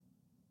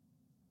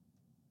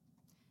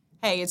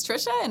Hey, it's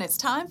Trisha, and it's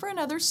time for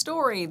another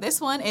story. This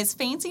one is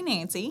Fancy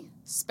Nancy,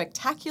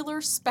 Spectacular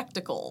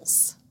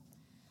Spectacles.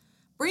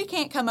 Bree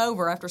can't come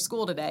over after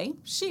school today.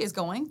 She is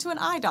going to an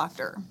eye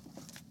doctor.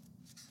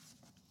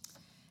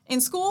 In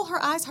school,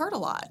 her eyes hurt a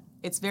lot.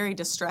 It's very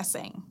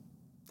distressing.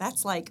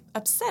 That's like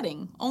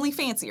upsetting, only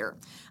fancier.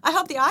 I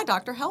hope the eye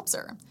doctor helps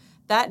her.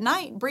 That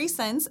night, Bree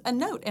sends a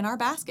note in our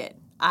basket.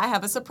 I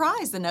have a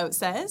surprise, the note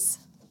says.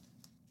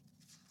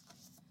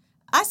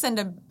 I send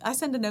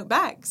a note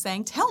back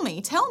saying, tell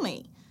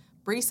me.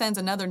 Bree sends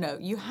another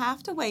note, you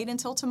have to wait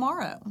until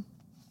tomorrow.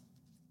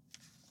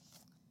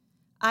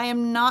 I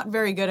am not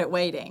very good at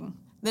waiting.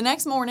 The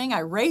next morning, I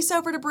race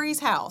over to Bree's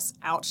house.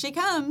 Out she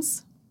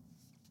comes.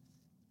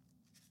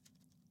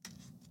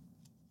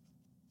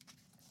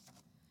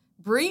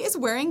 Bree is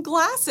wearing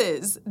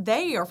glasses.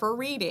 They are for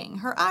reading.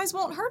 Her eyes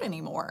won't hurt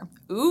anymore.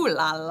 Ooh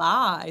la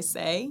la, I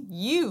say.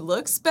 You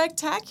look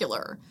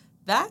spectacular.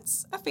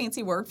 That's a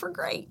fancy word for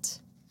great.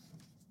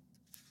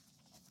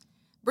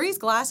 Bree's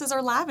glasses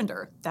are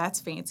lavender. That's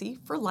fancy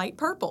for light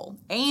purple.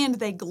 And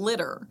they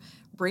glitter.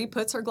 Bree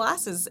puts her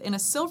glasses in a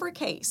silver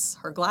case.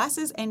 Her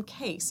glasses and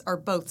case are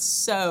both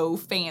so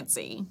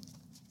fancy.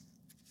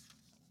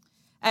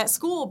 At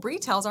school, Bree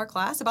tells our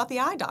class about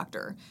the eye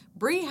doctor.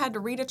 Bree had to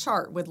read a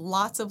chart with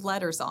lots of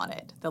letters on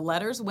it. The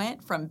letters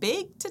went from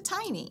big to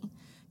tiny.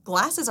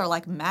 Glasses are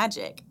like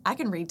magic. I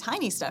can read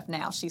tiny stuff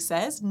now, she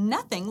says.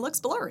 Nothing looks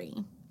blurry.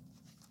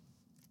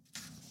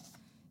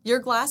 Your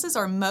glasses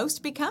are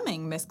most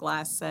becoming, Miss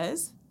Glass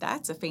says.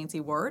 That's a fancy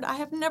word I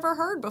have never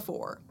heard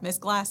before. Miss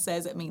Glass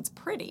says it means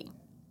pretty.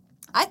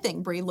 I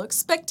think Bree looks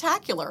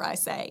spectacular, I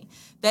say.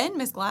 Then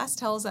Miss Glass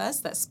tells us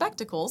that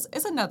spectacles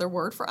is another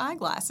word for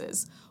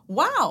eyeglasses.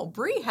 Wow,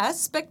 Bree has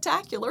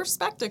spectacular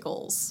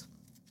spectacles.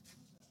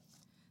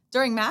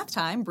 During math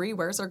time, Bree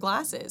wears her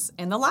glasses.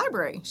 In the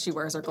library, she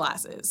wears her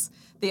glasses.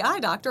 The eye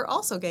doctor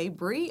also gave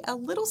Bree a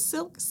little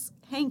silk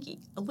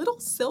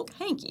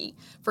hanky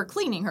for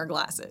cleaning her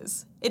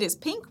glasses. It is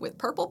pink with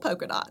purple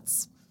polka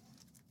dots.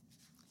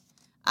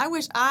 I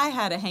wish I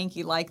had a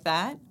hanky like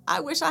that.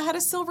 I wish I had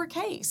a silver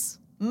case.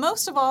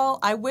 Most of all,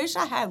 I wish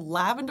I had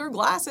lavender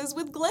glasses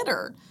with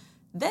glitter.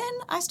 Then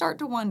I start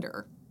to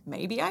wonder,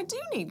 maybe I do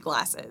need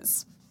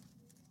glasses.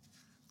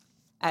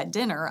 At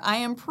dinner, I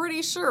am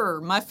pretty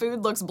sure my food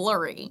looks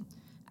blurry.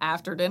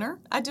 After dinner,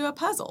 I do a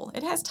puzzle.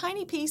 It has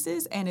tiny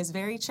pieces and is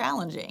very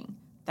challenging.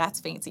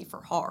 That's fancy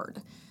for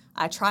hard.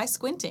 I try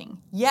squinting.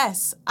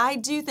 Yes, I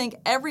do think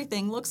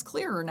everything looks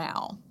clearer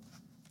now.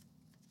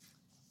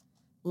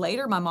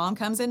 Later, my mom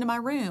comes into my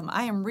room.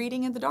 I am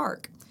reading in the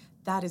dark.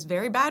 That is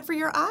very bad for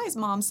your eyes,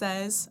 Mom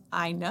says.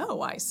 I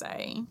know, I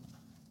say.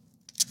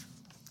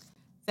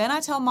 Then I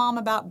tell Mom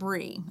about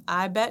Bree.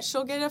 I bet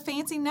she'll get a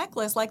fancy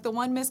necklace like the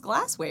one Miss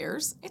Glass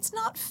wears. It's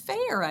not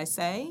fair, I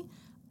say.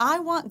 I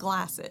want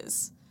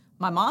glasses.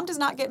 My mom does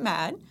not get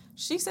mad.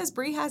 She says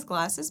Bree has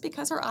glasses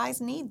because her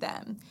eyes need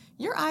them.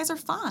 Your eyes are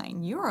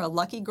fine. You're a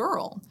lucky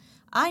girl.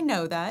 I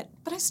know that,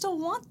 but I still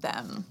want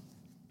them.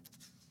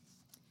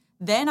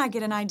 Then I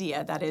get an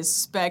idea that is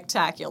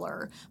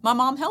spectacular. My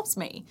mom helps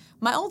me.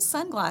 My old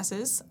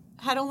sunglasses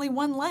had only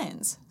one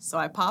lens, so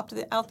I popped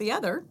out the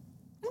other,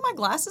 and my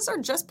glasses are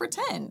just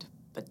pretend.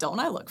 But don't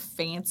I look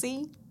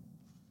fancy?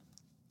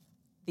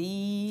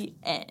 The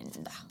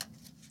end.